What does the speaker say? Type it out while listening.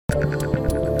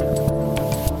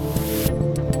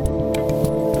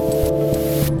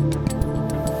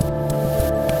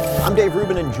I'm Dave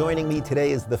Rubin, and joining me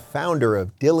today is the founder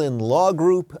of Dhillon Law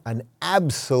Group, an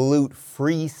absolute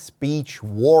free speech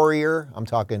warrior. I'm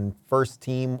talking first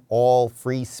team, all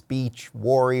free speech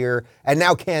warrior, and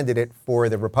now candidate for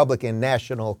the Republican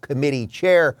National Committee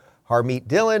chair, Harmeet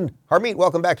Dhillon. Harmeet,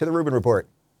 welcome back to the Rubin Report.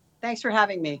 Thanks for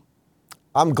having me.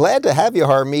 I'm glad to have you,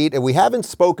 Harmeet. We haven't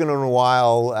spoken in a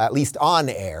while, at least on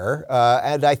air,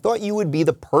 and I thought you would be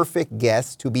the perfect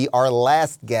guest to be our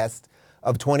last guest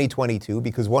of 2022,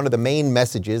 because one of the main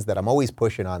messages that I'm always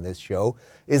pushing on this show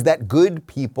is that good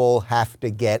people have to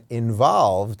get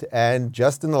involved. And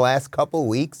just in the last couple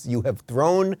weeks, you have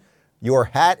thrown your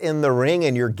hat in the ring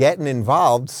and you're getting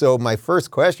involved. So my first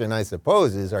question, I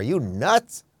suppose, is, are you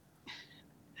nuts?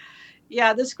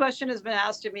 Yeah, this question has been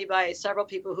asked to me by several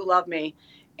people who love me.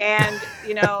 And,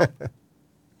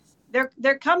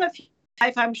 there come a few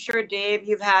times, I'm sure, Dave,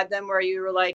 you've had them where you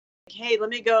were like, hey, let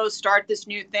me go start this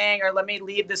new thing, or let me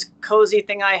leave this cozy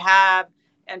thing I have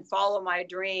and follow my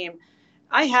dream.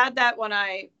 I had that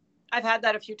I've had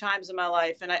that a few times in my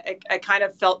life, and I kind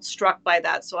of felt struck by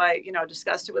that. So I,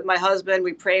 discussed it with my husband.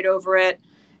 We prayed over it,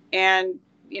 and,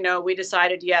 we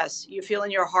decided, yes, you feel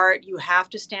in your heart, you have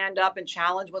to stand up and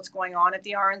challenge what's going on at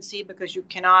the RNC, because you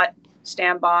cannot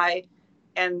stand by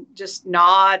and just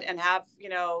nod and have,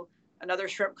 another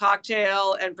shrimp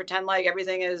cocktail and pretend like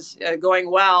everything is going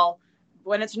well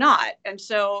when it's not. And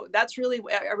so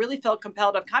I really felt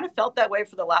compelled. I've kind of felt that way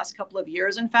for the last couple of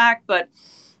years, in fact. But,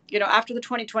 after the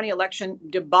 2020 election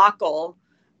debacle,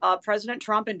 President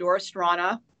Trump endorsed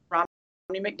Romney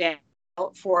McDaniel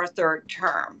for a third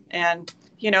term. And,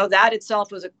 that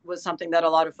itself was something that a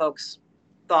lot of folks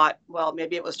thought, well,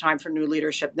 maybe it was time for new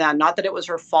leadership then. Not that it was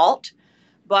her fault,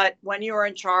 but when you are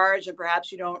in charge and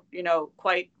perhaps you don't,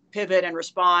 quite pivot and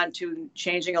respond to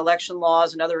changing election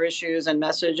laws and other issues and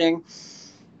messaging,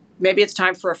 maybe it's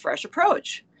time for a fresh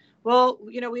approach. Well,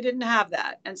 we didn't have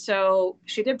that. And so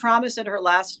she did promise in her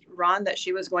last run that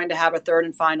she was going to have a third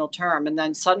and final term. And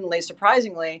then suddenly,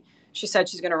 surprisingly, she said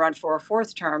she's going to run for a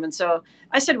fourth term. And so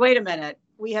I said, wait a minute,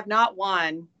 we have not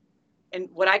won in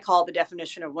what I call the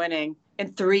definition of winning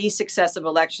in 3 successive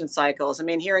election cycles. I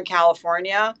mean, here in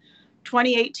California,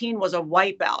 2018 was a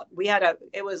wipeout.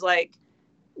 It was like,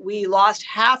 we lost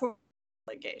half of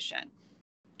the delegation.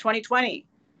 2020,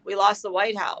 we lost the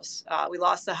White House. We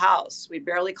lost the House. We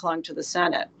barely clung to the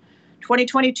Senate.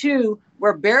 2022,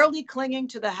 we're barely clinging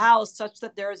to the House, such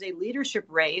that there is a leadership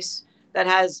race that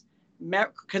has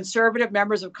conservative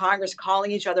members of Congress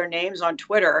calling each other names on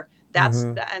Twitter.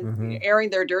 Airing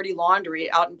their dirty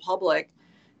laundry out in public.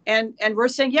 And we're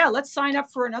saying, yeah, let's sign up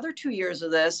for another 2 years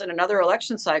of this and another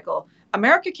election cycle.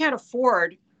 America can't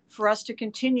afford for us to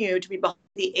continue to be behind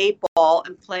the 8 ball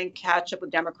and playing catch up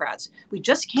with Democrats. We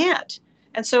just can't.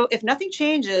 And so if nothing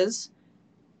changes,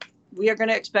 we are going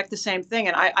to expect the same thing.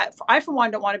 And I for one,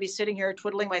 don't want to be sitting here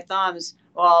twiddling my thumbs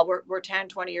while we're 10,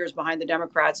 20 years behind the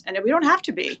Democrats. And we don't have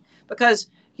to be, because,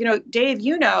 Dave,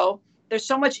 there's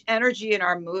so much energy in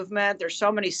our movement. There's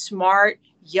so many smart,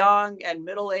 young and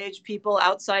middle-aged people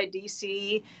outside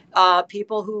DC,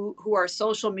 people who are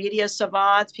social media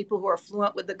savants, people who are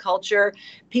fluent with the culture,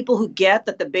 people who get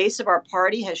that the base of our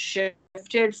party has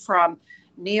shifted from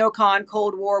neocon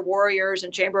Cold War warriors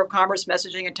and Chamber of Commerce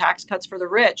messaging and tax cuts for the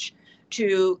rich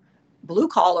to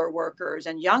blue-collar workers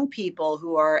and young people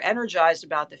who are energized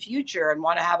about the future and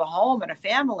want to have a home and a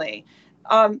family.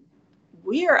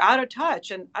 We are out of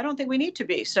touch, and I don't think we need to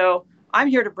be. So I'm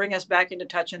here to bring us back into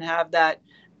touch and have that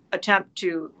attempt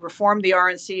to reform the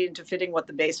RNC into fitting what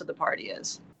the base of the party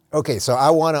is. Okay, so I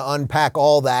want to unpack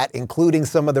all that, including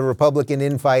some of the Republican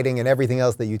infighting and everything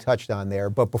else that you touched on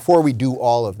there. But before we do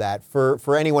all of that,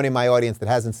 for anyone in my audience that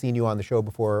hasn't seen you on the show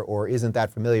before or isn't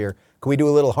that familiar, can we do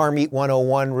a little Harmeet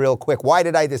 101 real quick? Why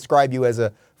did I describe you as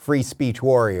a free speech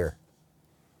warrior?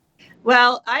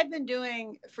 Well, I've been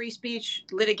doing free speech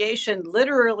litigation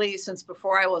literally since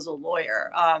before I was a lawyer.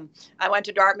 I went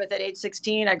to Dartmouth at age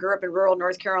 16. I grew up in rural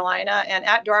North Carolina. And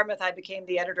at Dartmouth, I became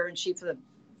the editor-in-chief of the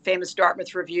famous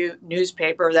Dartmouth Review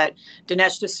newspaper that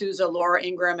Dinesh D'Souza, Laura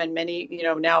Ingraham, and many,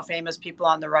 now famous people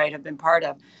on the right have been part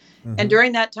of. Mm-hmm. And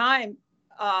during that time,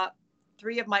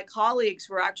 3 of my colleagues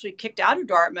were actually kicked out of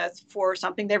Dartmouth for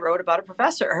something they wrote about a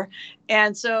professor.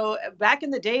 And so back in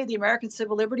the day, the American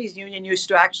Civil Liberties Union used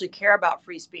to actually care about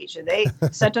free speech. And they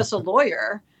sent us a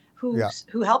lawyer who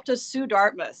helped us sue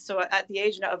Dartmouth. So at the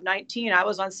age of 19, I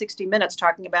was on 60 Minutes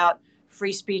talking about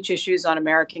free speech issues on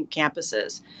American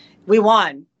campuses. We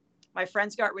won. My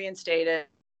friends got reinstated,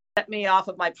 sent me off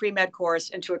of my pre-med course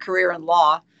into a career in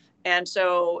law. And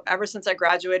so ever since I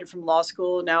graduated from law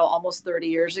school, now almost 30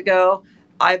 years ago,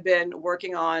 I've been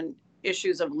working on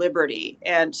issues of liberty.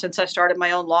 And since I started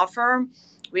my own law firm,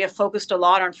 We have focused a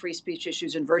lot on free speech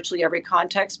issues in virtually every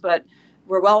context, but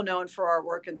we're well known for our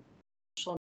work in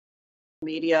social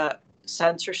media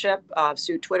censorship.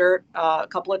 Sued Twitter a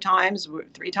couple of times,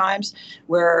 3 times,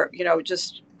 where,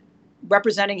 just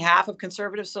representing half of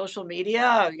conservative social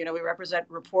media. We represent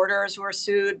reporters who are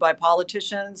sued by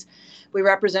politicians. We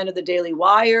represented the Daily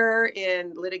Wire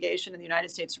in litigation in the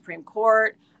United States Supreme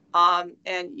Court. And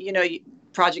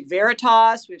Project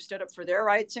Veritas, we've stood up for their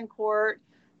rights in court.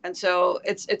 And so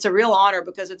it's a real honor,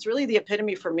 because it's really the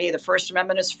epitome for me. The First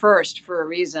Amendment is first for a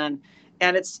reason.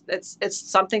 And it's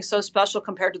something so special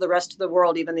compared to the rest of the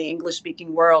world, even the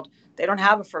English-speaking world. They don't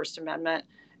have a First Amendment.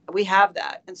 We have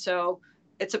that. And so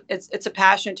it's a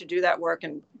passion to do that work.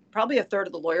 And probably a third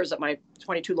of the lawyers at my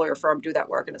 22-lawyer firm do that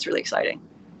work. And it's really exciting.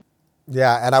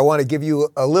 Yeah, and I want to give you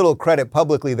a little credit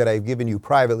publicly that I've given you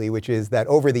privately, which is that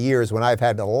over the years, when I've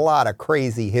had a lot of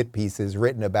crazy hit pieces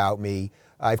written about me,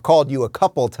 I've called you a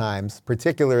couple times,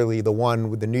 particularly the one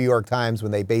with the New York Times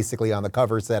when they basically on the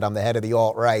cover said I'm the head of the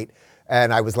alt-right.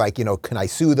 And I was like, can I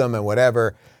sue them and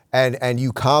whatever? And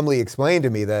you calmly explained to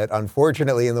me that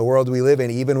unfortunately in the world we live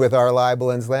in, even with our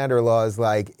libel and slander laws,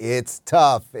 like it's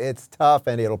tough,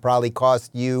 and it'll probably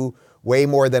cost you way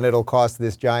more than it'll cost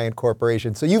this giant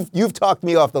corporation. So you've talked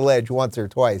me off the ledge once or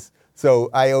twice. So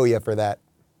I owe you for that.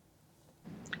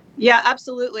 Yeah,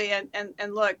 absolutely.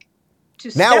 And look,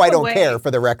 now I don't care,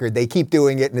 for the record. They keep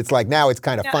doing it, and it's like now it's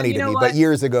kind of funny to me. But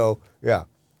years ago, yeah.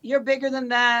 You're bigger than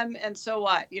them, and so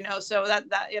what? So that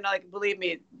believe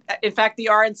me. In fact, the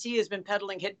RNC has been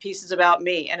peddling hit pieces about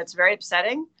me, and it's very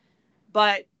upsetting.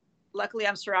 But luckily,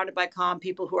 I'm surrounded by calm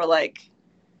people who are like,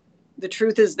 the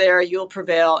truth is there, you'll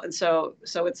prevail, and so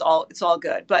it's all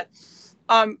good. But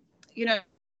to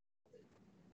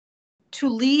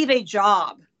leave a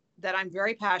job that I'm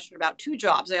very passionate about, 2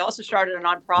 jobs. I also started a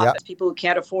nonprofit. Yep. People who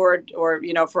can't afford, or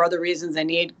for other reasons, they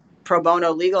need pro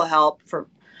bono legal help for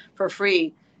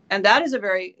free. And that is a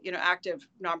very, active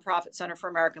nonprofit, Center for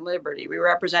American Liberty. We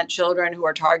represent children who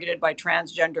are targeted by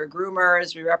transgender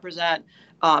groomers. We represent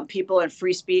people in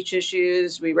free speech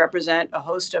issues. We represent a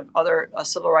host of other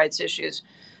civil rights issues.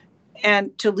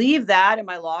 And to leave that in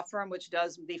my law firm, which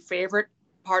does the favorite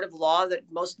part of law that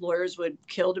most lawyers would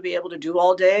kill to be able to do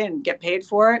all day and get paid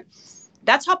for it,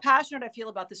 that's how passionate I feel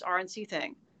about this RNC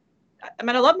thing. I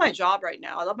mean, I love my job right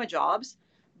now. I love my jobs,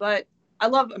 but I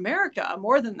love America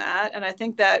more than that. And I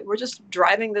think that we're just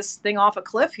driving this thing off a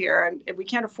cliff here, and we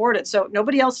can't afford it. So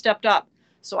nobody else stepped up.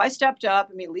 So I stepped up.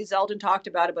 I mean, Lee Zeldin talked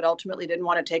about it, but ultimately didn't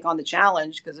want to take on the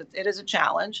challenge because it is a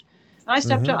challenge. And I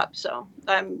stepped up. So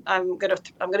I'm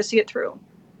gonna see it through.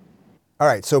 All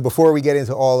right. So before we get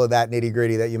into all of that nitty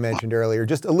gritty that you mentioned earlier,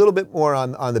 just a little bit more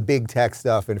on the big tech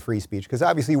stuff and free speech, because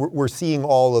obviously we're seeing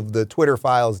all of the Twitter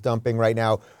files dumping right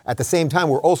now. At the same time,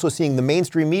 we're also seeing the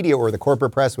mainstream media or the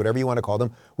corporate press, whatever you want to call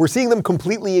them, we're seeing them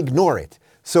completely ignore it.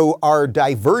 So our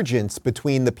divergence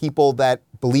between the people that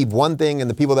believe one thing and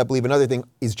the people that believe another thing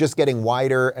is just getting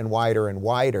wider and wider and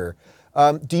wider.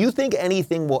 Do you think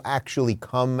anything will actually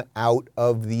come out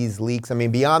of these leaks? I mean,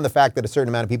 beyond the fact that a certain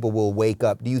amount of people will wake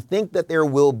up, do you think that there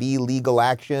will be legal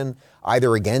action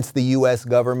either against the U.S.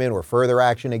 government or further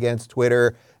action against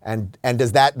Twitter? And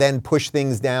does that then push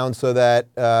things down so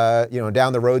that,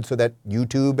 down the road so that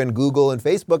YouTube and Google and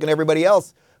Facebook and everybody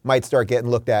else might start getting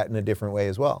looked at in a different way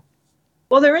as well?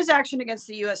 Well, there is action against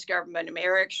the U.S. government.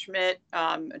 Eric Schmidt,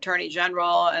 Attorney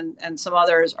General, and some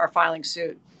others are filing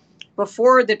suit.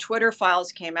 Before the Twitter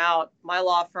files came out, my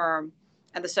law firm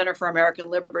and the Center for American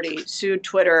Liberty sued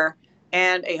Twitter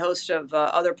and a host of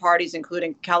other parties,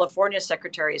 including California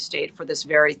Secretary of State, for this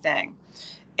very thing.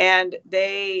 And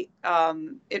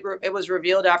it was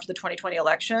revealed after the 2020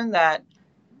 election that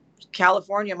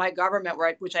California, my government,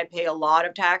 which I pay a lot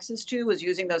of taxes to, was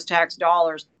using those tax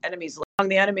dollars. Enemies. Among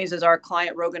the enemies is our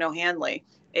client, Rogan O'Hanley,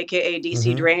 a.k.a.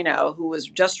 DC Drano, who was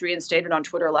just reinstated on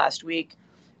Twitter last week.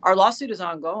 Our lawsuit is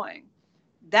ongoing.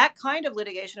 That kind of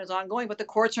litigation is ongoing, but the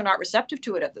courts are not receptive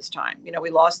to it at this time. We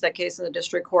lost that case in the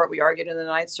district court. We argued in the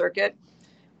Ninth Circuit.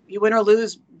 You win or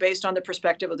lose based on the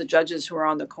perspective of the judges who are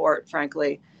on the court,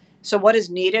 frankly. So what is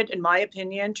needed, in my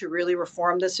opinion, to really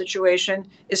reform this situation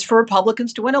is for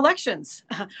Republicans to win elections.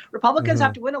 Republicans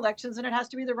have to win elections, and it has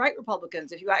to be the right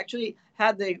Republicans. If you actually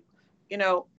had the,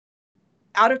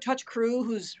 out-of-touch crew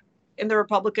who's in the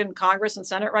Republican Congress and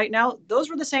Senate right now, those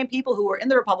were the same people who were in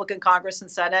the Republican Congress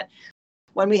and Senate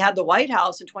when we had the White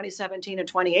House in 2017 and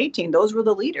 2018. Those were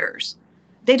the leaders.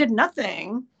 They did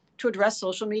nothing to address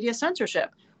social media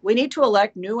censorship. We need to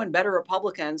elect new and better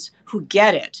Republicans who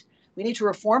get it. We need to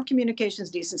reform Communications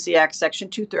Decency Act, Section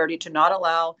 230, to not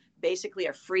allow basically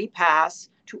a free pass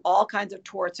to all kinds of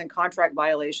torts and contract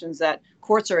violations that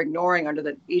courts are ignoring under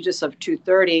the aegis of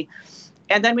 230.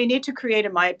 And then we need to create,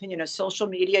 in my opinion, a social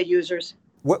media users.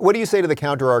 What do you say to the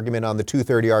counter argument on the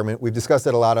 230 argument? We've discussed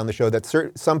it a lot on the show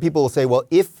that some people will say, well,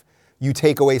 if you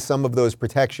take away some of those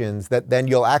protections, that then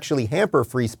you'll actually hamper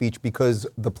free speech because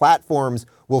the platforms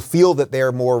will feel that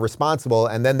they're more responsible,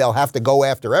 and then they'll have to go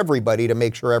after everybody to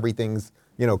make sure everything's,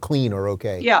 clean or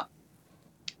okay. Yeah.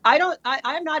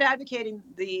 I'm not advocating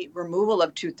the removal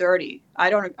of 230. I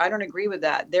don't agree with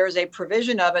that. There's a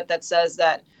provision of it that says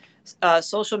that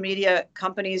social media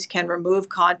companies can remove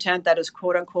content that is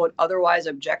quote unquote otherwise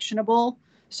objectionable.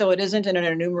 So it isn't in an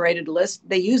enumerated list.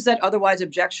 They use that otherwise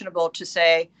objectionable to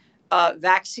say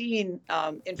vaccine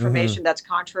information that's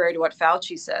contrary to what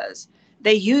Fauci says.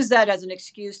 They use that as an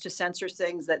excuse to censor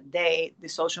things that the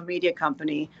social media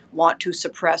company, want to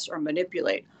suppress or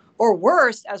manipulate. Or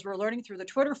worse, as we're learning through the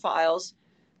Twitter files,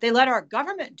 they let our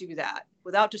government do that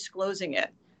without disclosing it.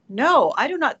 No, I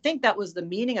do not think that was the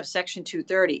meaning of Section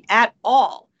 230 at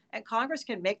all. And Congress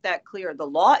can make that clear. The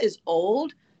law is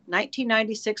old.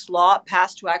 1996 law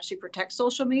passed to actually protect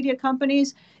social media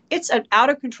companies. It's an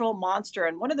out of control monster.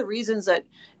 And one of the reasons that,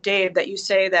 Dave, that you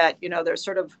say that, there's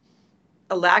sort of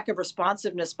a lack of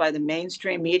responsiveness by the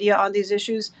mainstream media on these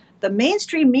issues, the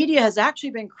mainstream media has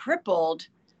actually been crippled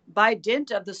by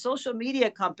dint of the social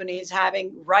media companies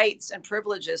having rights and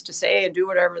privileges to say and do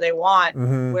whatever they want,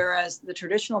 whereas the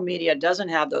traditional media doesn't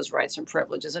have those rights and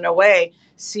privileges. In a way,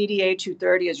 CDA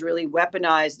 230 has really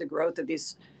weaponized the growth of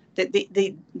these,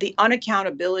 the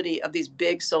unaccountability of these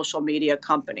big social media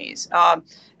companies.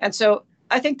 And so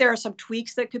I think there are some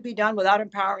tweaks that could be done without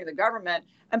empowering the government,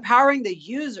 empowering the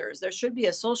users. There should be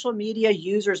a social media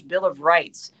users bill of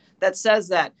rights that says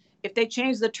that if they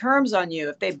change the terms on you,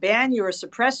 if they ban you or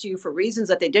suppress you for reasons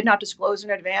that they did not disclose in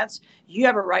advance, you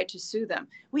have a right to sue them.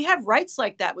 We have rights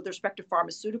like that with respect to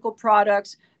pharmaceutical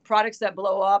products, products that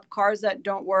blow up, cars that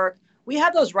don't work. We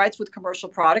have those rights with commercial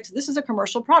products. This is a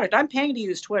commercial product. I'm paying to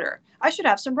use Twitter. I should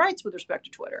have some rights with respect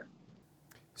to Twitter.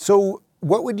 So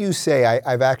what would you say?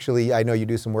 I know you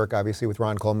do some work, obviously, with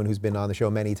Ron Coleman, who's been on the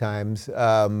show many times,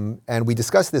 and we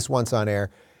discussed this once on air.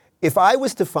 If I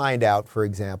was to find out, for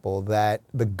example, that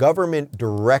the government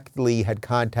directly had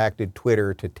contacted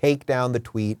Twitter to take down the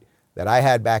tweet that I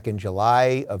had back in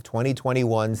July of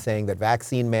 2021 saying that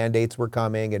vaccine mandates were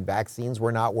coming and vaccines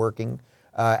were not working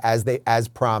as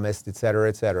promised, et cetera,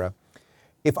 et cetera.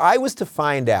 If I was to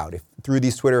find out, if through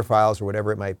these Twitter files or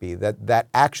whatever it might be, that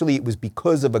actually it was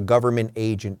because of a government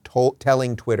agent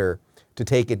telling Twitter to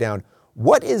take it down,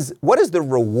 what is the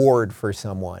reward for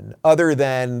someone other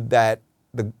than that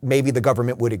maybe the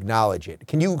government would acknowledge it?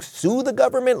 Can you sue the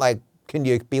government? Like, can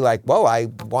you be like, whoa, I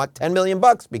want $10 million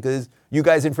because you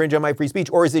guys infringe on my free speech?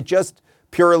 Or is it just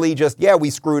purely yeah, we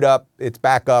screwed up, it's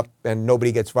back up, and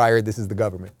nobody gets fired, this is the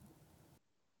government?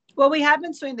 Well, we have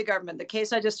been suing the government. The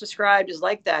case I just described is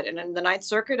like that. And in the Ninth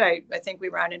Circuit, I think we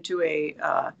ran into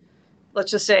let's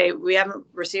just say we haven't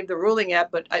received the ruling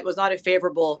yet, but it was not a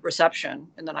favorable reception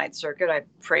in the Ninth Circuit. I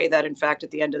pray that, in fact,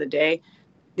 at the end of the day,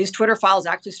 these Twitter files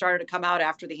actually started to come out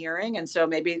after the hearing. And so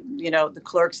maybe, the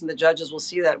clerks and the judges will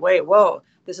see that, whoa,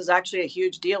 this is actually a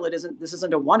huge deal. This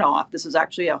isn't a one-off. This is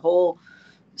actually a whole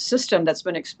system that's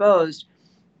been exposed.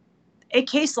 A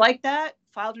case like that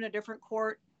filed in a different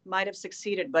court might have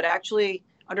succeeded, but actually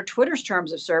under Twitter's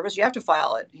terms of service, you have to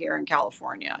file it here in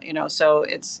California, so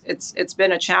it's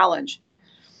been a challenge.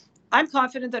 I'm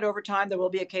confident that over time there will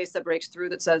be a case that breaks through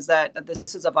that says that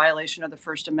this is a violation of the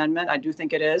First Amendment. I do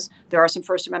think it is. There are some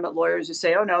First Amendment lawyers who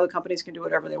say, oh, no, the companies can do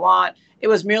whatever they want. It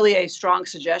was merely a strong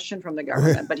suggestion from the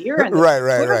government. But here in the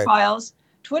Twitter files,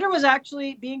 Twitter was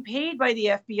actually being paid by the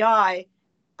FBI.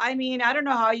 I mean, I don't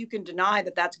know how you can deny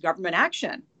that that's government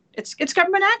action. It's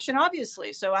government action,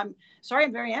 obviously. So I'm sorry,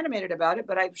 I'm very animated about it,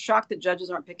 but I'm shocked that judges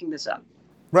aren't picking this up.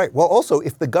 Right. Well, also,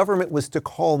 if the government was to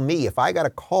call me, if I got a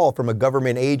call from a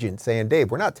government agent saying, Dave,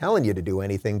 we're not telling you to do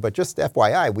anything, but just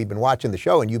FYI, we've been watching the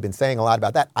show and you've been saying a lot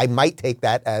about that, I might take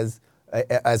that as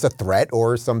a threat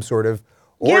or some sort of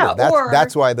order. Yeah,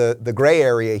 that's why the gray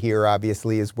area here,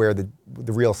 obviously, is where the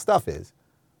real stuff is.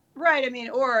 Right. I mean,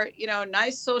 or,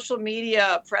 nice social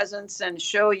media presence and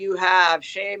show you have.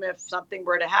 Shame if something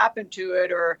were to happen to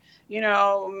it, or,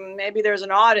 maybe there's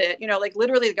an audit, like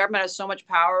literally the government has so much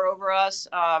power over us.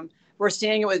 We're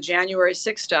seeing it with January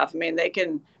 6th stuff. I mean, they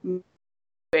can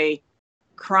a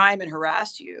crime and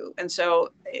harass you. And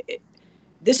so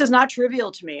this is not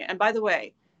trivial to me. And by the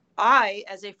way, I,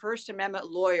 as a First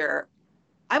Amendment lawyer,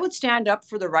 I would stand up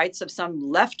for the rights of some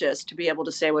leftists to be able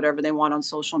to say whatever they want on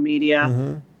social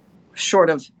media, short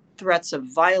of threats of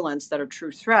violence that are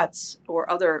true threats or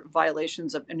other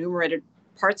violations of enumerated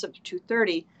parts of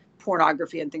 230,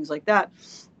 pornography and things like that.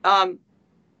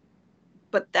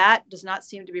 But that does not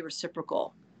seem to be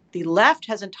reciprocal. The left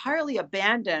has entirely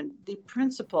abandoned the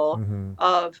principle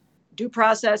of due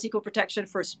process, equal protection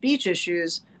for speech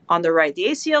issues on the right. The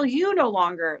ACLU no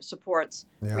longer supports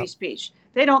free speech.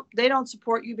 They don't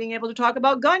support you being able to talk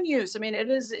about gun use. I mean, it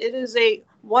is a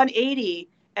 180,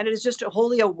 and it is just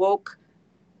wholly a woke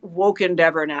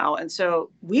endeavor now. And so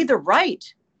we, the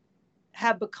right,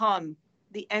 have become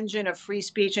the engine of free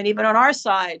speech, and even on our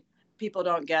side, people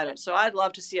don't get it. So I'd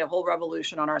love to see a whole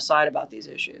revolution on our side about these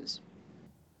issues.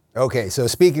 Okay, so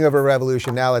speaking of a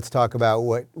revolution, now let's talk about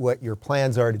what your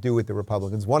plans are to do with the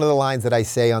Republicans. One of the lines that I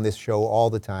say on this show all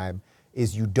the time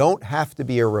is you don't have to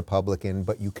be a Republican,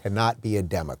 but you cannot be a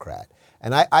Democrat.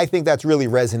 And I think that's really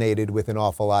resonated with an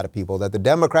awful lot of people, that the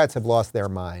Democrats have lost their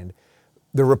mind.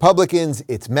 The Republicans,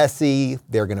 it's messy,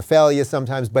 they're going to fail you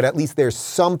sometimes, but at least there's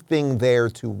something there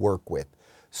to work with.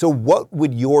 So what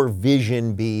would your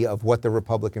vision be of what the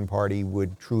Republican Party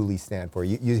would truly stand for?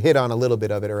 You hit on a little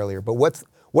bit of it earlier, but what's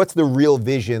the real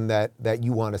vision that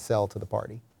you want to sell to the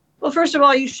party? Well, first of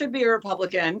all, you should be a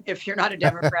Republican if you're not a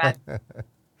Democrat. You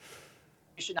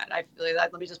should not.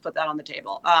 Let me just put that on the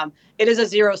table. It is a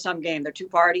zero-sum game. There are two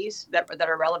parties that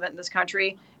are relevant in this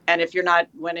country, and if you're not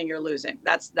winning, you're losing.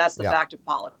 That's the fact of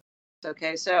politics.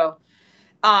 Okay, so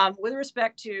with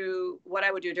respect to what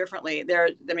I would do differently,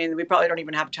 we probably don't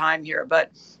even have time here.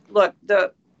 But look,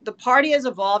 the party has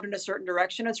evolved in a certain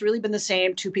direction. It's really been the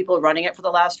same two people running it for the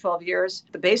last 12 years.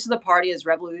 The base of the party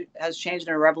has changed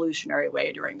in a revolutionary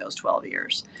way during those 12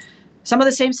 years. Some of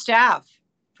the same staff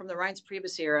from the Reince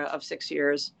Priebus era of 6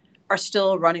 years are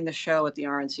still running the show at the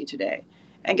RNC today.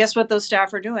 And guess what those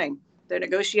staff are doing? They're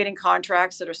negotiating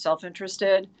contracts that are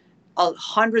self-interested.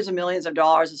 Hundreds of millions of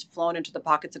dollars has flown into the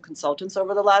pockets of consultants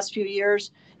over the last few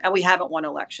years, and we haven't won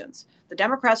elections. The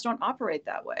Democrats don't operate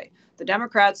that way. The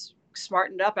Democrats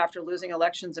smartened up after losing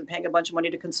elections and paying a bunch of money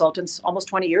to consultants almost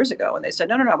 20 years ago. And they said,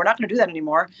 no, we're not going to do that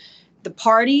anymore. The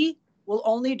party will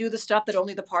only do the stuff that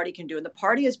only the party can do. And the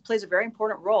party plays a very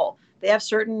important role. They have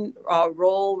certain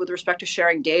role with respect to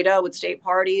sharing data with state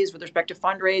parties, with respect to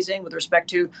fundraising, with respect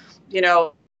to, they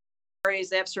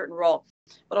have certain role.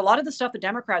 But a lot of the stuff the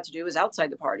Democrats do is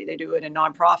outside the party. They do it in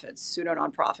nonprofits, pseudo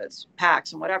nonprofits,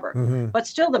 PACs, and whatever. But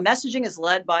still, the messaging is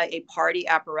led by a party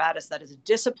apparatus that is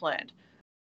disciplined,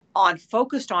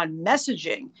 focused on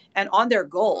messaging and on their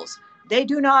goals. They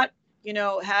do not,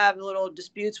 have little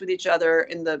disputes with each other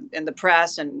in the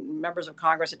press and members of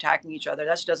Congress attacking each other.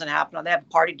 That just doesn't happen. They have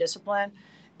party discipline,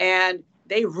 and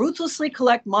they ruthlessly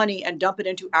collect money and dump it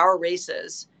into our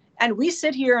races. And we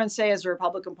sit here and say, as a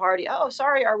Republican Party, oh,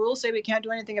 sorry, our rules say we can't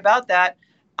do anything about that.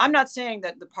 I'm not saying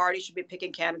that the party should be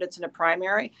picking candidates in a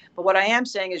primary, but what I am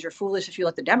saying is you're foolish if you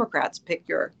let the Democrats pick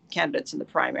your candidates in the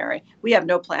primary. We have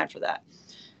no plan for that.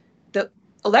 The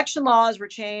election laws were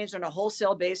changed on a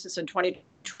wholesale basis in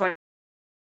 2020,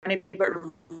 but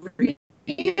really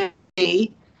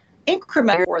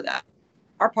incremental for that.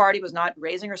 Our party was not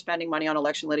raising or spending money on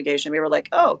election litigation. We were like,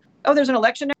 oh, there's an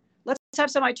election. Let's have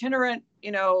some itinerant,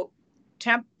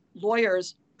 temp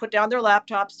lawyers put down their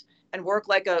laptops and work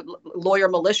like a lawyer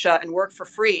militia and work for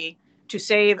free to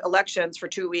save elections for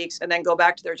 2 weeks and then go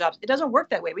back to their jobs. It doesn't work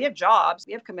that way. We have jobs,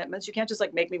 we have commitments. You can't just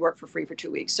make me work for free for 2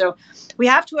 weeks. So we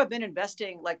have to have been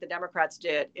investing like the Democrats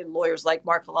did in lawyers like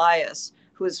Mark Elias,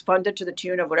 who is funded to the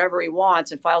tune of whatever he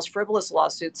wants and files frivolous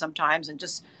lawsuits sometimes and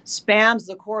just spams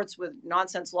the courts with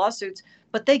nonsense lawsuits.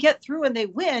 But they get through and they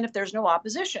win if there's no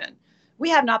opposition. We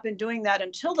have not been doing that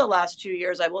until the last 2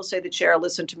 years. I will say the chair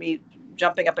listened to me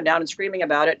jumping up and down and screaming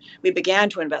about it. We began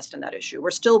to invest in that issue.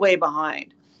 We're still way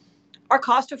behind. Our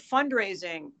cost of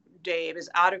fundraising, Dave, is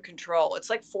out of control. It's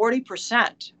like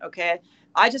 40%, okay?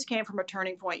 I just came from a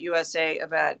Turning Point USA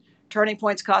event. Turning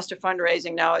Point's cost of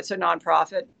fundraising now, it's a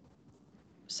nonprofit,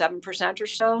 7% or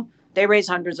so. They raise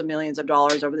hundreds of millions of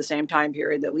dollars over the same time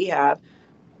period that we have.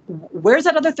 Where's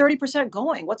that other 30%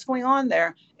 going? What's going on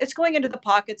there? It's going into the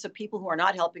pockets of people who are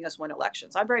not helping us win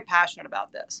elections. I'm very passionate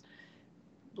about this.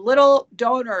 Little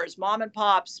donors, mom and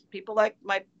pops, people like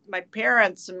my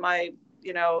parents and my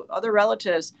other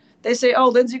relatives, they say, oh,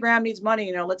 Lindsey Graham needs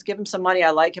money. Let's give him some money.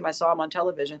 I like him. I saw him on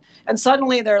television. And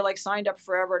suddenly they're signed up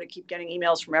forever to keep getting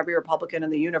emails from every Republican in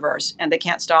the universe, and they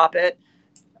can't stop it.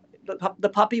 The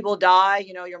puppy will die.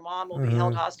 Your mom will be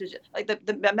held hostage.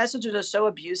 The messages are so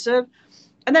abusive.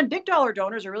 And then big dollar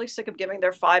donors are really sick of giving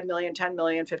their $5 million, $10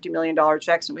 million, $50 million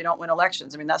checks, and we don't win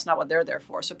elections. That's not what they're there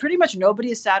for. So pretty much nobody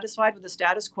is satisfied with the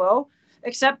status quo,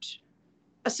 except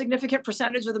a significant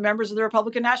percentage of the members of the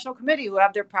Republican National Committee who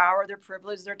have their power, their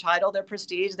privilege, their title, their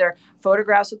prestige, their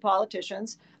photographs with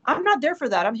politicians. I'm not there for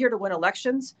that. I'm here to win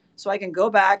elections so I can go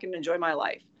back and enjoy my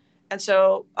life. And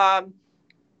so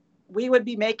we would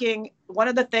be making one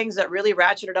of the things that really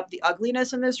ratcheted up the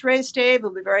ugliness in this race, Dave.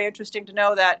 It'll be very interesting to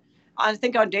know that I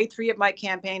think on day 3 of my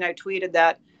campaign, I tweeted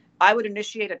that I would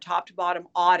initiate a top to bottom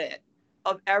audit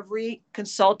of every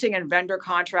consulting and vendor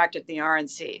contract at the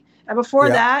RNC. And before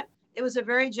that, it was a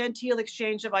very genteel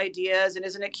exchange of ideas. And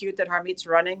isn't it cute that Harmeet's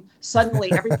running?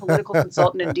 Suddenly, every political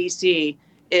consultant in D.C.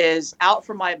 is out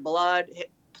for my blood,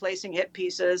 placing hit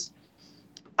pieces.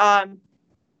 But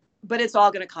it's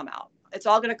all going to come out. It's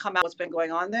all going to come out what's been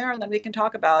going on there. And then we can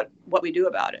talk about what we do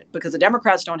about it. Because the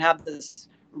Democrats don't have this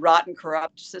rotten,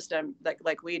 corrupt system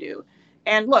like we do.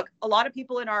 And look, a lot of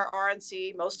people in our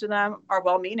RNC, most of them are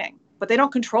well-meaning, but they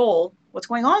don't control what's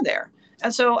going on there.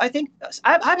 And so I think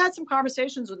I've had some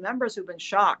conversations with members who've been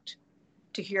shocked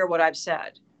to hear what I've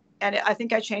said. And I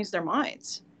think I changed their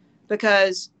minds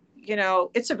because,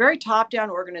 it's a very top-down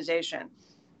organization.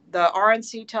 The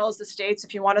RNC tells the states,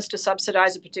 if you want us to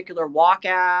subsidize a particular walk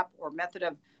app or method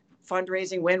of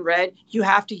fundraising, win red, you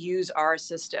have to use our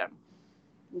system.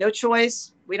 No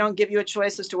choice. We don't give you a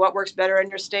choice as to what works better in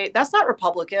your state. That's not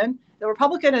Republican. The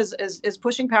Republican is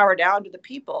pushing power down to the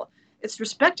people. It's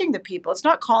respecting the people. It's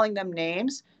not calling them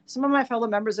names. Some of my fellow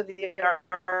members of the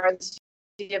RNC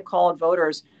have called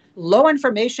voters low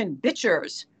information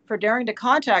bitchers for daring to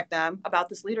contact them about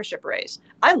this leadership race.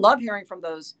 I love hearing from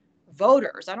those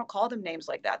voters. I don't call them names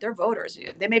like that. They're voters.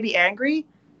 They may be angry.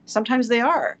 Sometimes they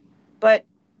are. But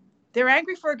they're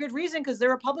angry for a good reason because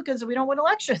they're Republicans and we don't win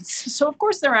elections. So, of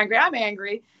course, they're angry. I'm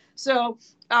angry. So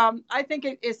I think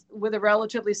it is with a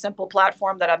relatively simple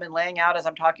platform that I've been laying out as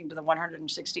I'm talking to the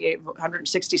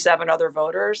 167 other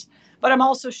voters. But I'm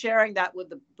also sharing that with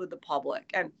the public.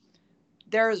 And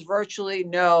there is virtually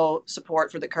no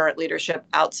support for the current leadership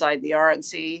outside the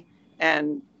RNC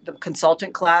and the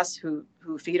consultant class who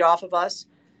feed off of us.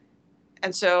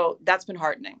 And so that's been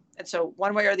heartening. And so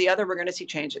one way or the other, we're going to see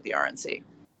change at the RNC.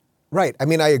 Right. I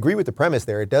mean, I agree with the premise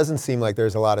there. It doesn't seem like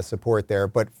there's a lot of support there,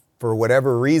 but for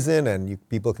whatever reason, and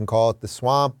people can call it the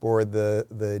swamp or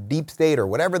the deep state or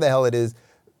whatever the hell it is,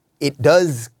 it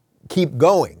does keep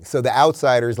going. So the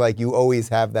outsiders, like you, always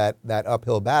have that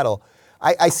uphill battle.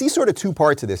 I see sort of two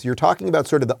parts of this. You're talking about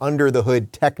sort of the under the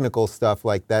hood technical stuff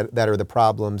like that are the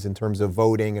problems in terms of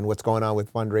voting and what's going on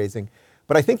with fundraising.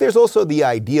 But I think there's also the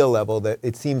idea level that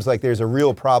it seems like there's a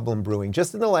real problem brewing.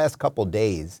 Just in the last couple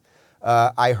days,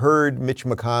 I heard Mitch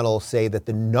McConnell say that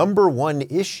the number one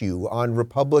issue on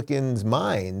Republicans'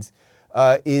 minds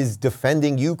is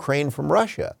defending Ukraine from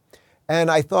Russia. And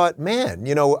I thought, man,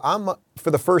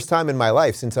 for the first time in my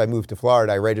life since I moved to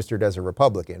Florida, I registered as a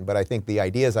Republican. But I think the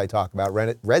ideas I talk about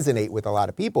resonate with a lot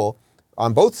of people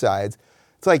on both sides.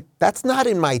 It's like, that's not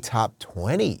in my top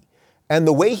 20. And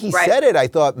the way he said it, I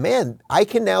thought, man, I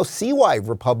can now see why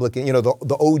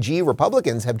the OG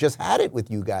Republicans have just had it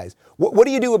with you guys. What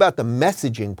do you do about the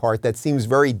messaging part that seems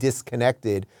very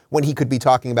disconnected when he could be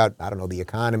talking about, I don't know, the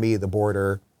economy, the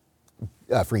border,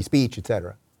 free speech, et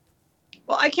cetera?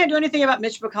 Well, I can't do anything about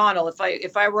Mitch McConnell.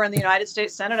 If I were in the United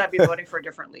States Senate, I'd be voting for a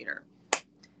different leader.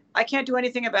 I can't do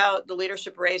anything about the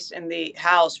leadership race in the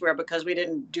House where because we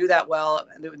didn't do that well,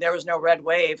 there was no red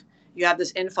wave. You have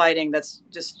this infighting that's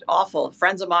just awful.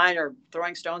 Friends of mine are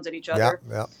throwing stones at each other.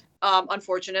 Yeah.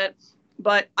 Unfortunate.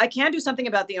 But I can do something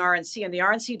about the RNC, and the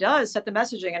RNC does set the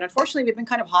messaging. And unfortunately, we've been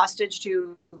kind of hostage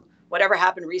to whatever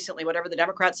happened recently, whatever the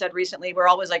Democrats said recently. We're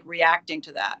always like reacting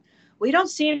to that. We don't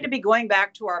seem to be going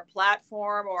back to our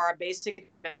platform or our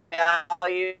basic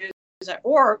values,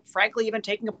 or frankly, even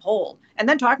taking a poll and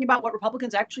then talking about what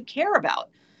Republicans actually care about.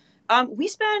 We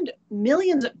spend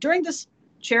millions during this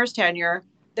chair's tenure.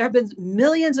 There have been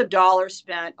millions of dollars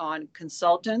spent on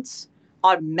consultants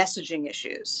on messaging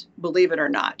issues, believe it or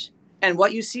not. And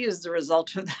what you see is the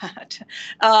result of that.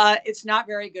 It's not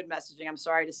very good messaging. I'm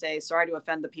sorry to say, sorry to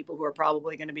offend the people who are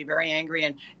probably going to be very angry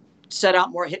and set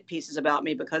out more hit pieces about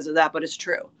me because of that, but it's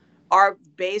true. Our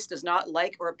base does not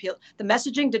like or appeal. The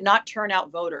messaging did not turn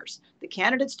out voters. The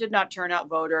candidates did not turn out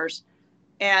voters.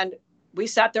 And we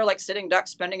sat there like sitting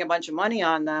ducks spending a bunch of money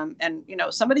on them. And,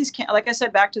 some of these, like I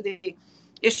said, back to the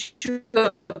issue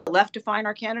of left define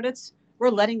our candidates, we're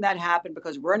letting that happen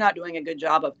because we're not doing a good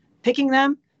job of picking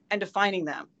them and defining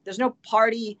them. There's no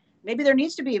party. Maybe there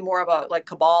needs to be more of a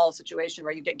cabal situation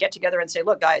where you get together and say,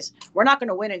 look, guys, we're not going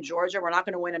to win in Georgia. We're not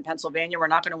going to win in Pennsylvania. We're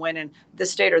not going to win in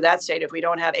this state or that state if we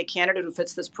don't have a candidate who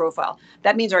fits this profile.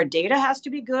 That means our data has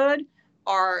to be good.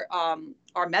 Our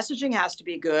messaging has to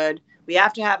be good. We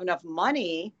have to have enough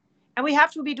money. And we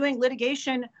have to be doing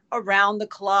litigation around the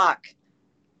clock.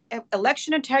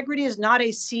 Election integrity is not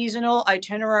a seasonal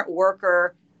itinerant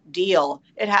worker deal.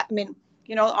 I mean,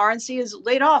 RNC has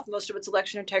laid off most of its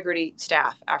election integrity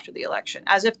staff after the election,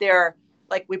 as if they're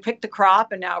like, we picked the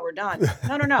crop and now we're done.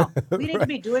 No. We need to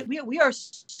be doing, we are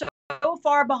so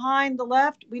far behind the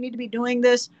left. We need to be doing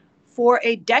this for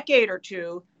a decade or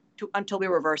two until we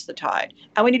reverse the tide.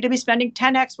 And we need to be spending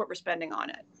 10x what we're spending on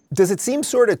it. Does it seem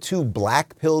sort of too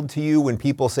black-pilled to you when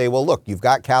people say, well, look, you've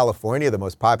got California, the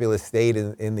most populous state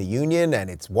in the union, and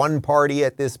it's one party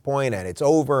at this point, and it's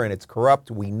over, and it's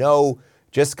corrupt. We know,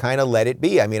 just kind of let it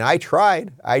be. I mean, I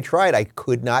tried. I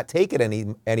could not take it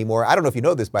anymore. I don't know if you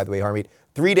know this, by the way, Harmeet.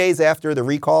 3 days after the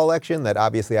recall election that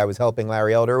obviously I was helping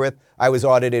Larry Elder with, I was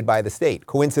audited by the state.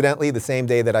 Coincidentally, the same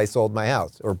day that I sold my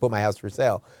house or put my house for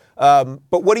sale.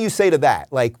 But what do you say to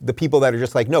that? Like the people that are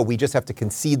just like, no, we just have to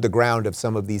concede the ground of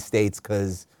some of these states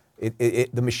because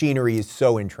the machinery is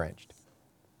so entrenched.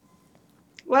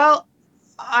 Well,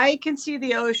 I can see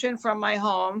the ocean from my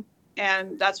home,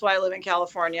 and that's why I live in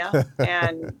California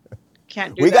and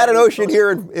can't do We that. got an ocean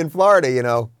here in Florida,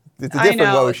 It's a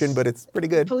different ocean, but it's pretty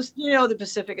good. The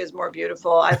Pacific is more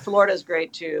beautiful. Florida's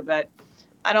great too, but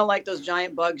I don't like those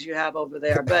giant bugs you have over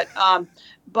there. But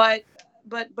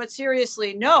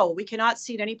seriously, no, we cannot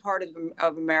cede any part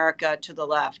of America to the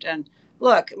left. And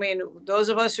look, I mean, those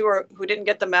of us who didn't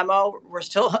get the memo, we're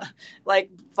still like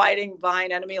fighting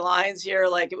behind enemy lines here,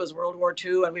 like it was World War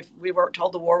II, and we were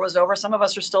told the war was over. Some of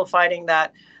us are still fighting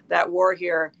that war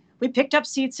here. We picked up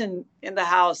seats in the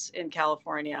House in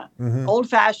California. Mm-hmm.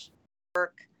 Old-fashioned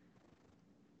work.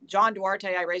 John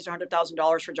Duarte, I raised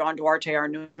 $100,000 for John Duarte, our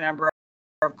new member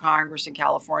of Congress in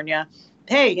California.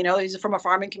 Hey, he's from a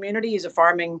farming community. He's a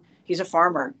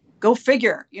farmer. Go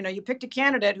figure. You picked a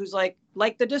candidate who's like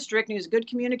the district, and he's a good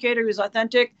communicator, who's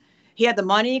authentic. He had the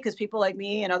money because people like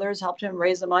me and others helped him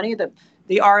raise the money. The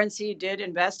RNC did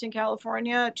invest in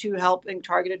California to help in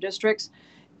targeted districts.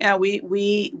 And we,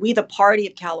 the party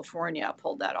of California,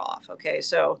 pulled that off. Okay,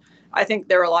 so I think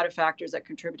there are a lot of factors that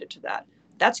contributed to that.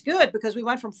 That's good because we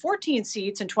went from 14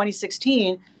 seats in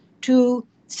 2016 to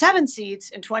 7 seats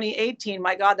in 2018.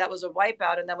 My God, that was a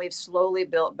wipeout. And then we've slowly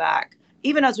built back,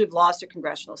 even as we've lost a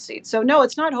congressional seat. So no,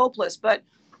 it's not hopeless. But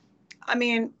I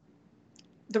mean,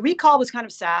 the recall was kind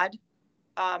of sad.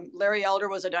 Larry Elder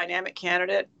was a dynamic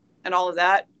candidate and all of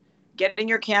that. Getting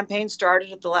your campaign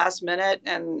started at the last minute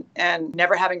and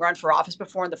never having run for office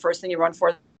before, and the first thing you run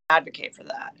for, advocate for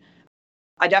that.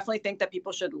 I definitely think that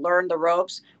people should learn the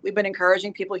ropes. We've been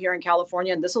encouraging people here in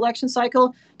California in this election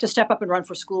cycle to step up and run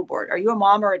for school board. Are you a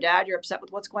mom or a dad? You're upset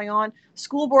with what's going on?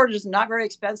 School board is not very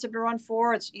expensive to run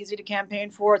for. It's easy to campaign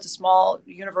for. It's a small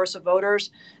universe of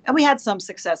voters. And we had some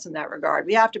success in that regard.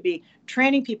 We have to be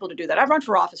training people to do that. I've run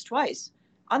for office twice.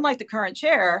 Unlike the current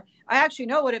chair, I actually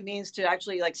know what it means to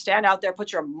actually stand out there,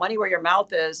 put your money where your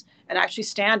mouth is, and actually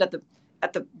stand at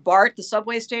the BART, the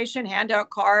subway station, hand out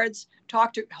cards,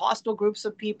 talk to hostile groups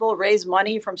of people, raise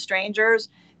money from strangers.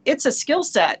 It's a skill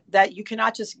set that you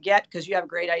cannot just get because you have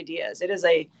great ideas. It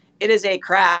is a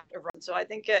craft. So I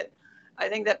think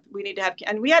that we need to have,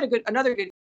 and we had another good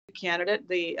candidate,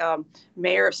 the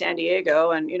mayor of San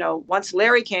Diego, and once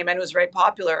Larry came in, it was very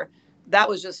popular. That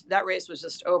race was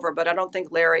just over. But I don't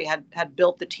think Larry had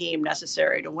built the team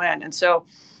necessary to win. And so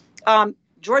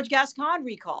George Gascon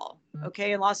recall,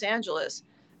 in Los Angeles,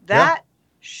 that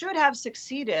should have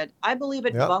succeeded. I believe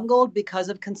it bungled because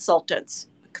of consultants.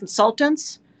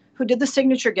 Consultants who did the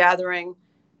signature gathering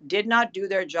did not do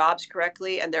their jobs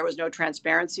correctly, and there was no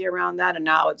transparency around that. And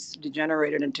now it's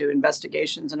degenerated into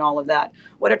investigations and all of that.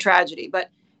 What a tragedy. But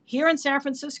here in San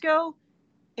Francisco,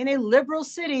 in a liberal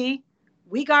city,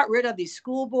 we got rid of the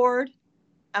school board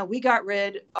and we got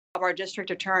rid of our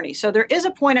district attorney. So there is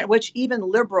a point at which even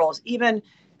liberals, even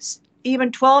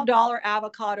 $12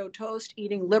 avocado toast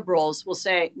eating liberals will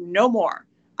say, no more.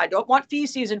 I don't want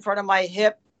feces in front of my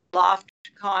hip loft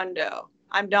condo.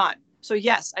 I'm done. So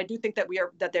yes, I do think that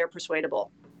they're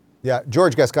persuadable. Yeah,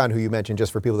 George Gascon, who you mentioned,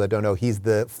 just for people that don't know, he's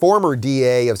the former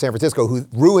DA of San Francisco who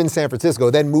ruined San Francisco,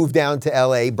 then moved down to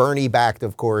LA. Bernie backed,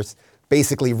 of course,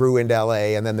 basically ruined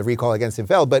LA, and then the recall against him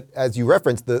fell. But as you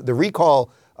referenced, the recall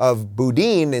of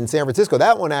Boudin in San Francisco,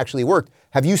 that one actually worked.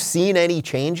 Have you seen any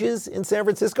changes in San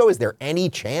Francisco? Is there any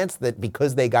chance that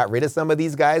because they got rid of some of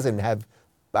these guys and have,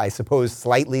 I suppose,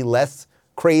 slightly less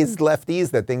crazed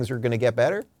lefties, that things are going to get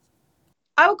better?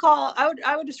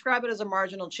 I would describe it as a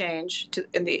marginal change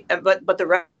but the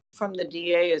rep from the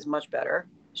DA is much better.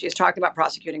 She is talking about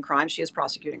prosecuting crimes. She is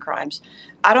prosecuting crimes.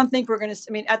 I don't think we're going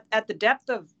to, at the depth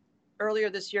of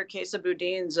earlier this year case of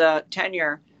Boudin's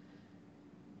tenure,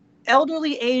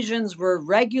 elderly Asians were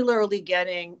regularly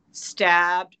getting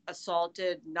stabbed,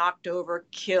 assaulted, knocked over,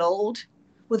 killed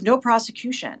with no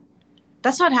prosecution.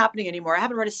 That's not happening anymore. I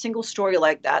haven't read a single story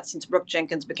like that since Brooke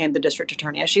Jenkins became the district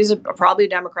attorney. She's probably a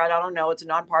Democrat. I don't know. It's a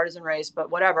nonpartisan race,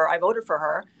 but whatever. I voted for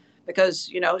her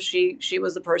because she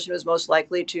was the person who was most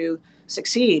likely to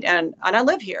succeed, and I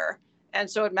live here, and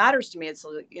so it matters to me. It's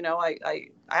I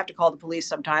have to call the police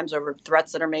sometimes over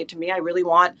threats that are made to me. I really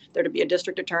want there to be a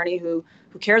district attorney who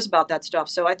cares about that stuff.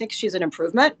 So I think she's an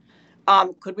improvement.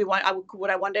 Would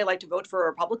I one day like to vote for a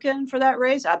Republican for that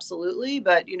race? Absolutely,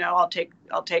 but I'll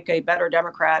take a better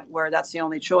Democrat where that's the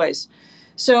only choice.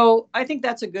 So I think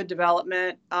that's a good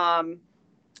development.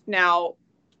 Now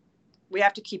we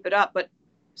have to keep it up, but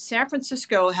San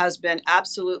Francisco has been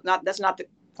absolute. Not that's not the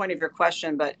point of your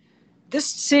question, but this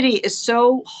city is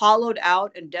so hollowed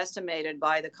out and decimated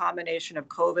by the combination of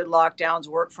COVID lockdowns,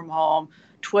 work from home,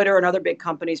 Twitter and other big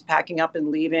companies packing up and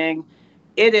leaving.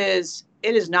 It is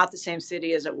not the same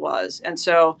city as it was. And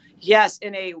so, yes,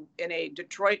 in a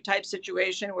Detroit type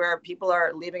situation where people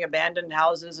are leaving abandoned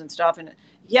houses and stuff, and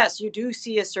yes, you do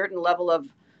see a certain level of,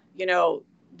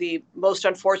 the most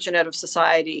unfortunate of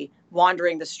society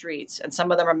wandering the streets, and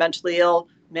some of them are mentally ill,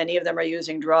 many of them are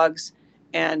using drugs,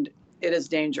 and it is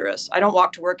dangerous. I don't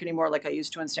walk to work anymore like I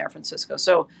used to in San Francisco.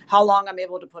 So how long I'm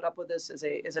able to put up with this is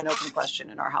an open question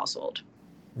in our household.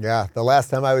 Yeah, the last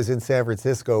time I was in San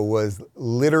Francisco was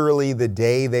literally the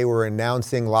day they were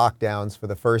announcing lockdowns for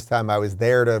the first time. I was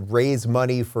there to raise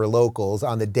money for locals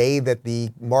on the day that the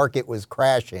market was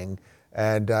crashing.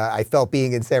 And I felt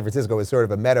being in San Francisco was sort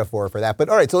of a metaphor for that. But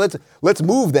all right, so let's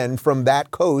move then from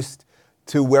that coast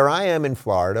to where I am in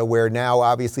Florida, where now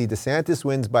obviously DeSantis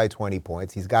wins by 20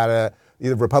 points. The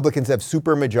Republicans have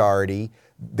super majority.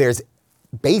 There's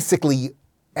basically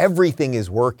everything is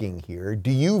working here.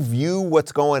 Do you view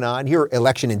what's going on here,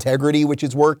 election integrity, which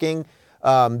is working?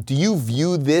 Do you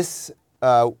view this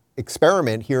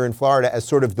experiment here in Florida as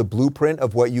sort of the blueprint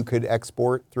of what you could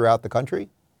export throughout the country?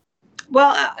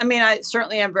 Well, I mean, I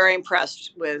certainly am very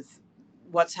impressed with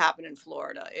what's happened in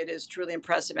Florida. It is truly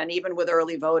impressive. And even with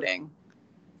early voting,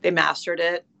 they mastered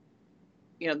it.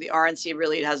 The RNC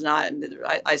really has not.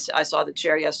 I saw the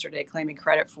chair yesterday claiming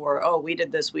credit for, oh, we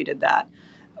did this, we did that.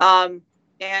 And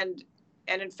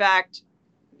in fact,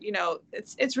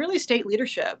 it's really state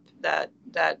leadership that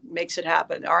makes it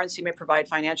happen. The RNC may provide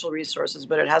financial resources,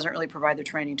 but it hasn't really provided the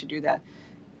training to do that.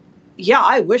 Yeah,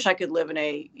 I wish I could live in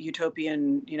a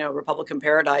utopian, Republican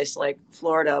paradise like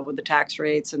Florida with the tax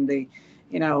rates and the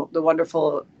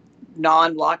wonderful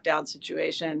non-lockdown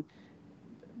situation.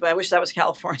 But I wish that was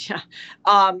California.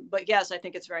 But yes, I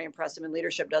think it's very impressive, and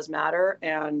leadership does matter.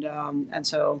 And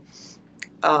so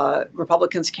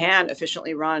Republicans can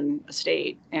efficiently run a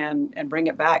state and bring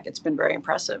it back. It's been very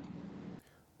impressive.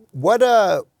 Where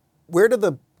do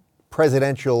the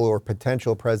presidential or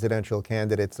potential presidential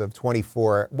candidates of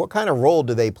 24, what kind of role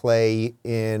do they play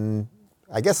in,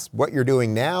 I guess, what you're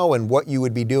doing now and what you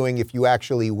would be doing if you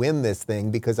actually win this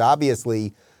thing? Because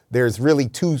obviously there's really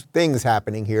two things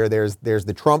happening here. There's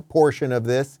the Trump portion of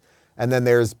this, and then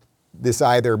there's this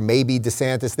either maybe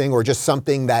DeSantis thing or just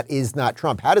something that is not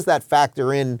Trump. How does that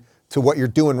factor in to what you're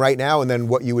doing right now and then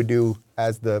what you would do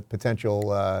as the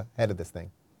potential head of this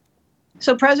thing?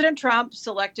 So President Trump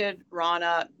selected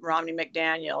Romney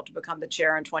McDaniel to become the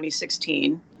chair in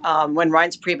 2016 when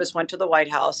Reince Priebus went to the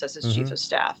White House as his chief of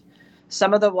staff.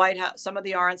 Some of the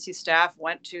RNC staff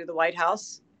went to the White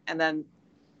House, and then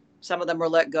some of them were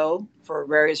let go for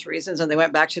various reasons, and they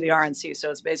went back to the RNC.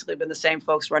 So it's basically been the same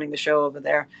folks running the show over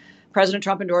there. President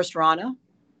Trump endorsed Ronna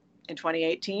in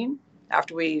 2018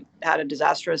 after we had a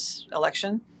disastrous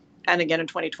election, and again in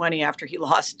 2020 after he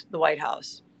lost the White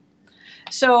House.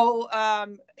 So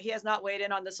he has not weighed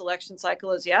in on this election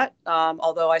cycle as yet,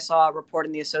 although I saw a report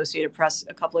in the Associated Press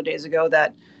a couple of days ago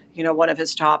that, one of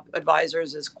his top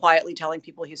advisors is quietly telling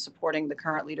people he's supporting the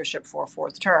current leadership for a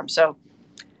fourth term. So,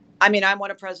 I mean, I'm one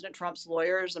of President Trump's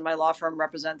lawyers, and my law firm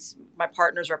my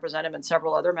partners represent him in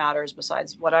several other matters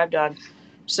besides what I've done.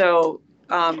 So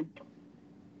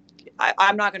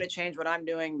I'm not going to change what I'm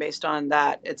doing based on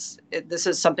that. This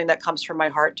is something that comes from my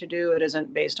heart to do. It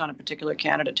isn't based on a particular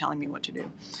candidate telling me what to do.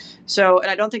 So,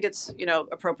 and I don't think it's,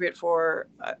 appropriate for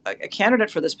a candidate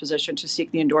for this position to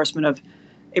seek the endorsement of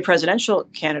a presidential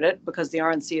candidate because the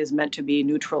RNC is meant to be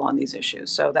neutral on these issues.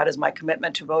 So that is my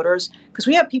commitment to voters, because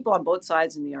we have people on both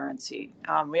sides in the RNC.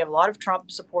 We have a lot of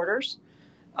Trump supporters.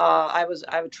 I'm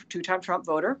a two-time Trump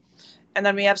voter. And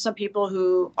then we have some people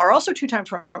who are also two-time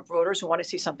Trump voters who want to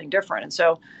see something different. And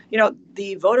so,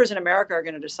 the voters in America are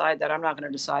going to decide that. I'm not going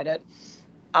to decide it.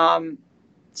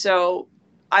 So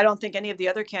I don't think any of the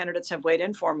other candidates have weighed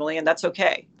in formally, and that's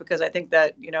okay, because I think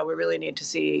that, we really need to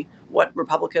see what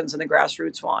Republicans and the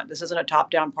grassroots want. This isn't a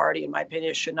top-down party, in my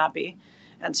opinion. It should not be.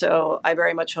 And so I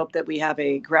very much hope that we have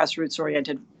a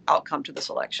grassroots-oriented outcome to this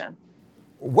election.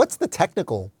 What's the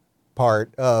technical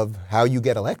part of how you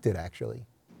get elected, actually?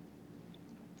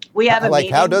 We have a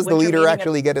meeting. How does the leader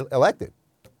actually get elected?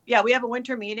 Yeah, we have a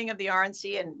winter meeting of the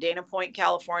RNC in Dana Point,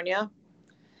 California.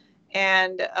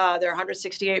 And there are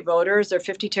 168 voters. There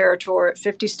are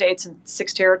 50 states and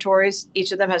 6 territories.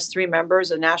 Each of them has 3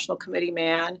 members, a national committee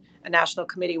man, a national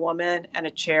committee woman, and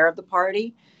a chair of the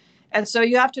party. And so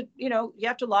you have to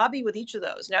lobby with each of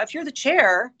those. Now, if you're the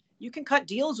chair, you can cut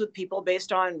deals with people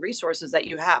based on resources that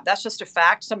you have. That's just a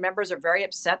fact. Some members are very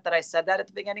upset that I said that at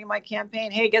the beginning of my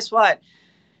campaign. Hey, guess what?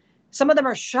 Some of them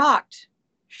are shocked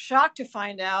to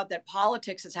find out that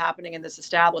politics is happening in this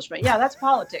establishment. Yeah, that's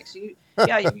politics. You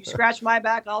scratch my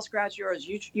back, I'll scratch yours.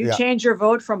 You change your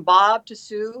vote from Bob to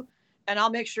Sue, and I'll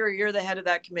make sure you're the head of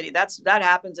that committee. That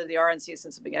happens in the RNC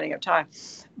since the beginning of time.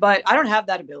 But I don't have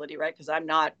that ability, right? Because I'm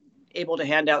not able to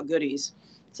hand out goodies.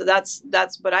 So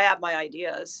but I have my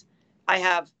ideas. I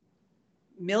have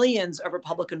millions of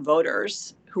Republican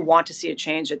voters who want to see a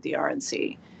change at the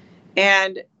RNC.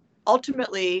 And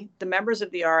ultimately, the members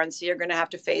of the RNC are going to have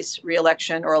to face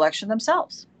re-election or election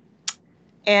themselves.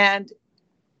 And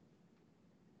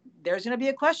there's going to be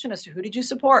a question as to who did you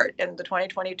support in the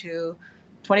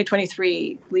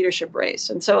 2023 leadership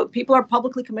race. And so people are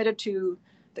publicly committed to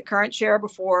the current chair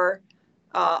before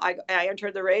I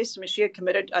entered the race. I mean, she had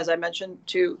committed, as I mentioned,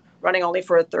 to running only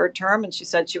for a 3rd term, and she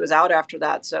said she was out after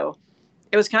that. So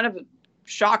it was kind of a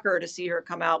shocker to see her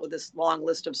come out with this long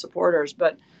list of supporters.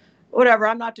 But whatever,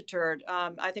 I'm not deterred.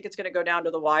 I think it's going to go down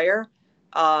to the wire.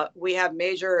 We have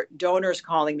major donors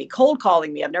calling me, cold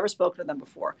calling me. I've never spoken to them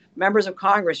before. Members of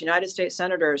Congress, United States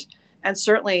senators, and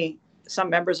certainly some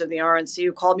members of the RNC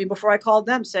who called me before I called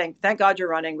them saying, thank God you're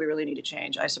running. We really need to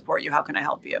change. I support you. How can I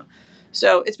help you?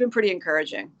 So it's been pretty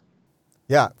encouraging.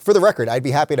 Yeah, for the record, I'd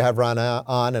be happy to have Rana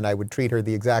on, and I would treat her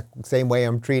the exact same way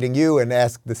I'm treating you and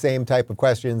ask the same type of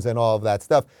questions and all of that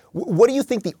stuff. What do you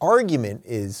think the argument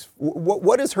is?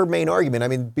 What is her main argument? I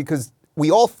mean, because we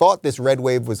all thought this red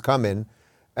wave was coming,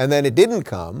 and then it didn't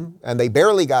come, and they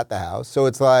barely got the House. So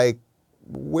it's like,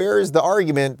 where is the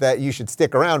argument that you should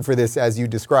stick around for this, as you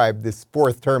described, this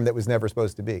 4th term that was never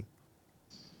supposed to be?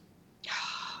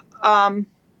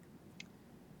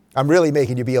 I'm really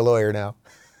making you be a lawyer now.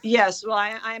 Yes, well,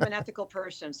 I am an ethical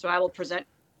person, so I will present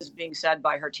as being said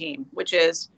by her team, which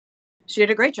is she did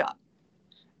a great job.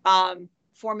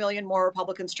 4 million more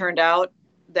Republicans turned out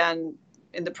than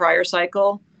in the prior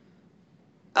cycle.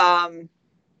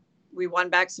 We won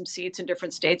back some seats in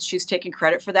different states. She's taking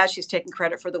credit for that. She's taking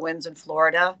credit for the wins in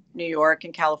Florida, New York,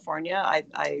 and California.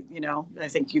 I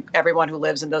think everyone who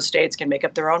lives in those states can make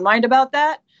up their own mind about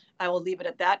that. I will leave it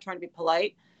at that, trying to be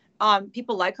polite.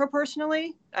 People like her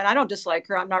personally, and I don't dislike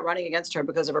her. I'm not running against her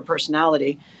because of her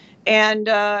personality. And,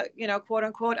 quote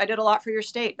unquote, I did a lot for your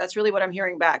state. That's really what I'm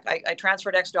hearing back. I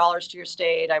transferred X dollars to your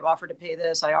state. I've offered to pay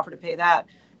this. I offered to pay that.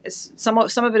 Some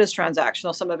of it is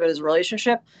transactional. Some of it is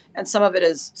relationship. And some of it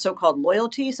is so-called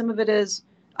loyalty. Some of it is,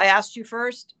 I asked you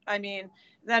first. I mean,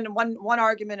 then one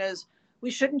argument is, we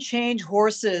shouldn't change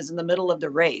horses in the middle of the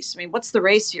race. I mean, what's the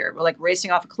race here? We're like racing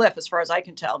off a cliff, as far as I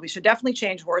can tell. We should definitely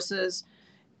change horses.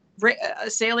 A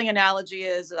sailing analogy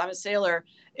is, I'm a sailor,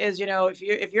 is,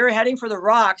 if you're heading for the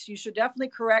rocks, you should definitely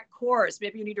correct course.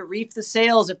 Maybe you need to reef the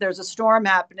sails if there's a storm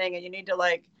happening, and you need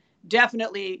to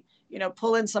definitely,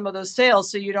 pull in some of those sails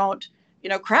so you don't,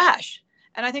 crash.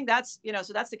 And I think that's,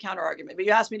 so that's the counter argument. But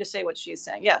you asked me to say what she's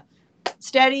saying. Yeah.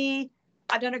 Steady.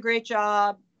 I've done a great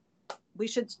job. We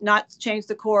should not change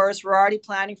the course. We're already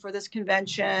planning for this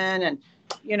convention, and,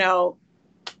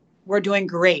 we're doing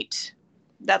great.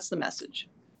 That's the message.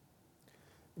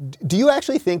 Do you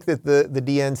actually think that the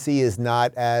DNC is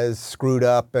not as screwed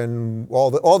up, and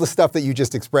all the stuff that you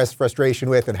just expressed frustration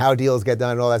with, and how deals get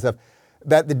done and all that stuff,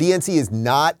 that the DNC is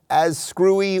not as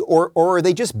screwy, or are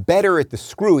they just better at the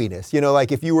screwiness?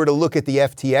 Like if you were to look at the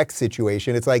FTX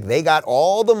situation, it's like they got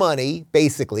all the money,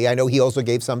 basically. I know he also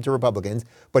gave some to Republicans,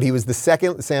 but he was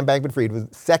Sam Bankman-Fried was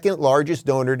the 2nd largest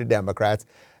donor to Democrats.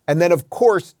 And then, of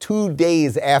course, 2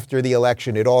 days after the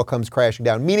election, it all comes crashing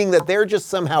down, meaning that they're just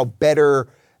somehow better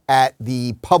at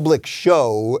the public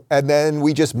show, and then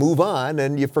we just move on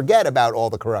and you forget about all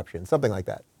the corruption, something like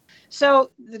that.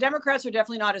 So the Democrats are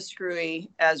definitely not as screwy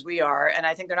as we are. And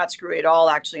I think they're not screwy at all,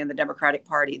 actually, in the Democratic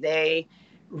Party. They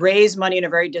raise money in a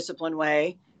very disciplined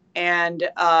way. And,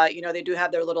 they do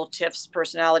have their little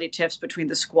personality tiffs between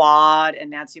the squad and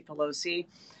Nancy Pelosi.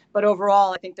 But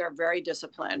overall, I think they're very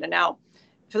disciplined. And now,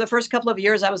 for the first couple of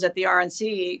years I was at the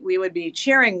RNC, we would be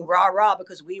cheering rah rah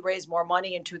because we raise more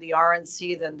money into the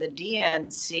RNC than the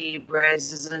DNC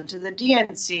raises into the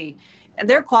DNC. And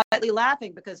they're quietly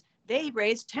laughing because they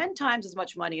raise 10 times as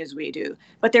much money as we do,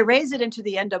 but they raise it into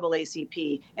the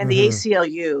NAACP and the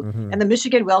ACLU and the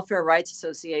Michigan Welfare Rights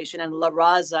Association and La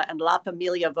Raza and La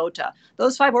Familia Vota.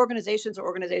 Those 5 organizations are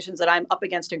organizations that I'm up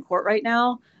against in court right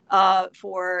now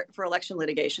for election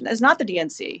litigation. It's not the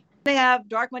DNC. They have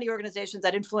dark money organizations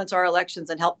that influence our elections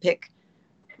and help pick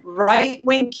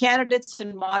right-wing candidates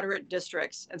in moderate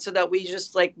districts. And so that we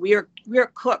just we are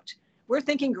cooked. We're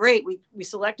thinking great. We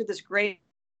selected this great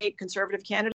conservative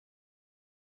candidate.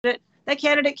 That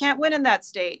candidate can't win in that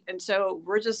state. And so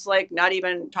we're just not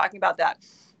even talking about that.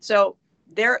 So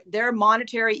their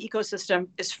monetary ecosystem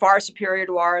is far superior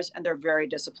to ours, and they're very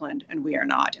disciplined, and we are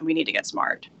not, and we need to get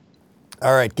smart.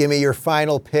 All right, give me your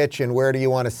final pitch, and where do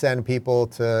you want to send people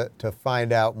to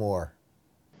find out more?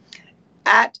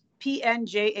 At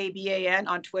PNJABAN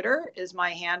on Twitter is my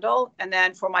handle. And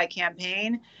then for my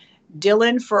campaign,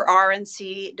 Dhillon for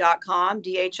RNC.com,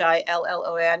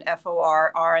 DHILLON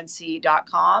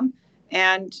RNC.com.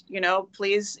 And,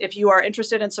 please, if you are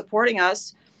interested in supporting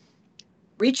us,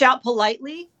 reach out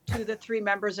politely to the 3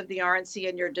 members of the RNC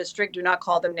in your district. Do not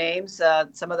call them names.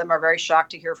 Some of them are very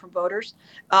shocked to hear from voters.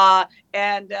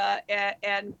 And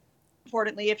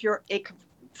importantly, if you're a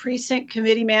precinct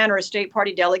committee man or a state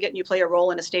party delegate and you play a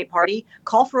role in a state party,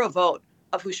 call for a vote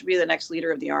of who should be the next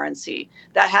leader of the RNC.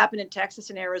 That happened in Texas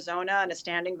and Arizona, and a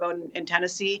standing vote in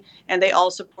Tennessee, and they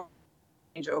all support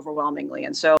change overwhelmingly.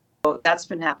 And so that's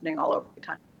been happening all over the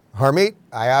country. Harmeet,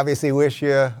 I obviously wish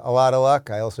you a lot of luck.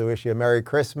 I also wish you a Merry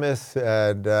Christmas,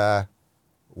 and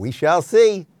we shall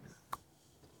see.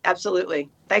 Absolutely.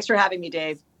 Thanks for having me,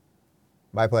 Dave.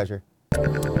 My pleasure.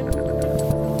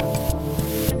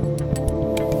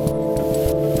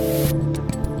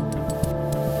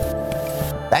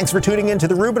 Thanks for tuning in to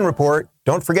the Rubin Report.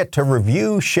 Don't forget to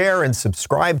review, share, and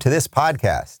subscribe to this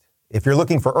podcast. If you're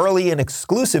looking for early and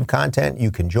exclusive content, you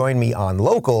can join me on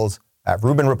Locals at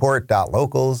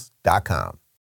rubinreport.locals.com.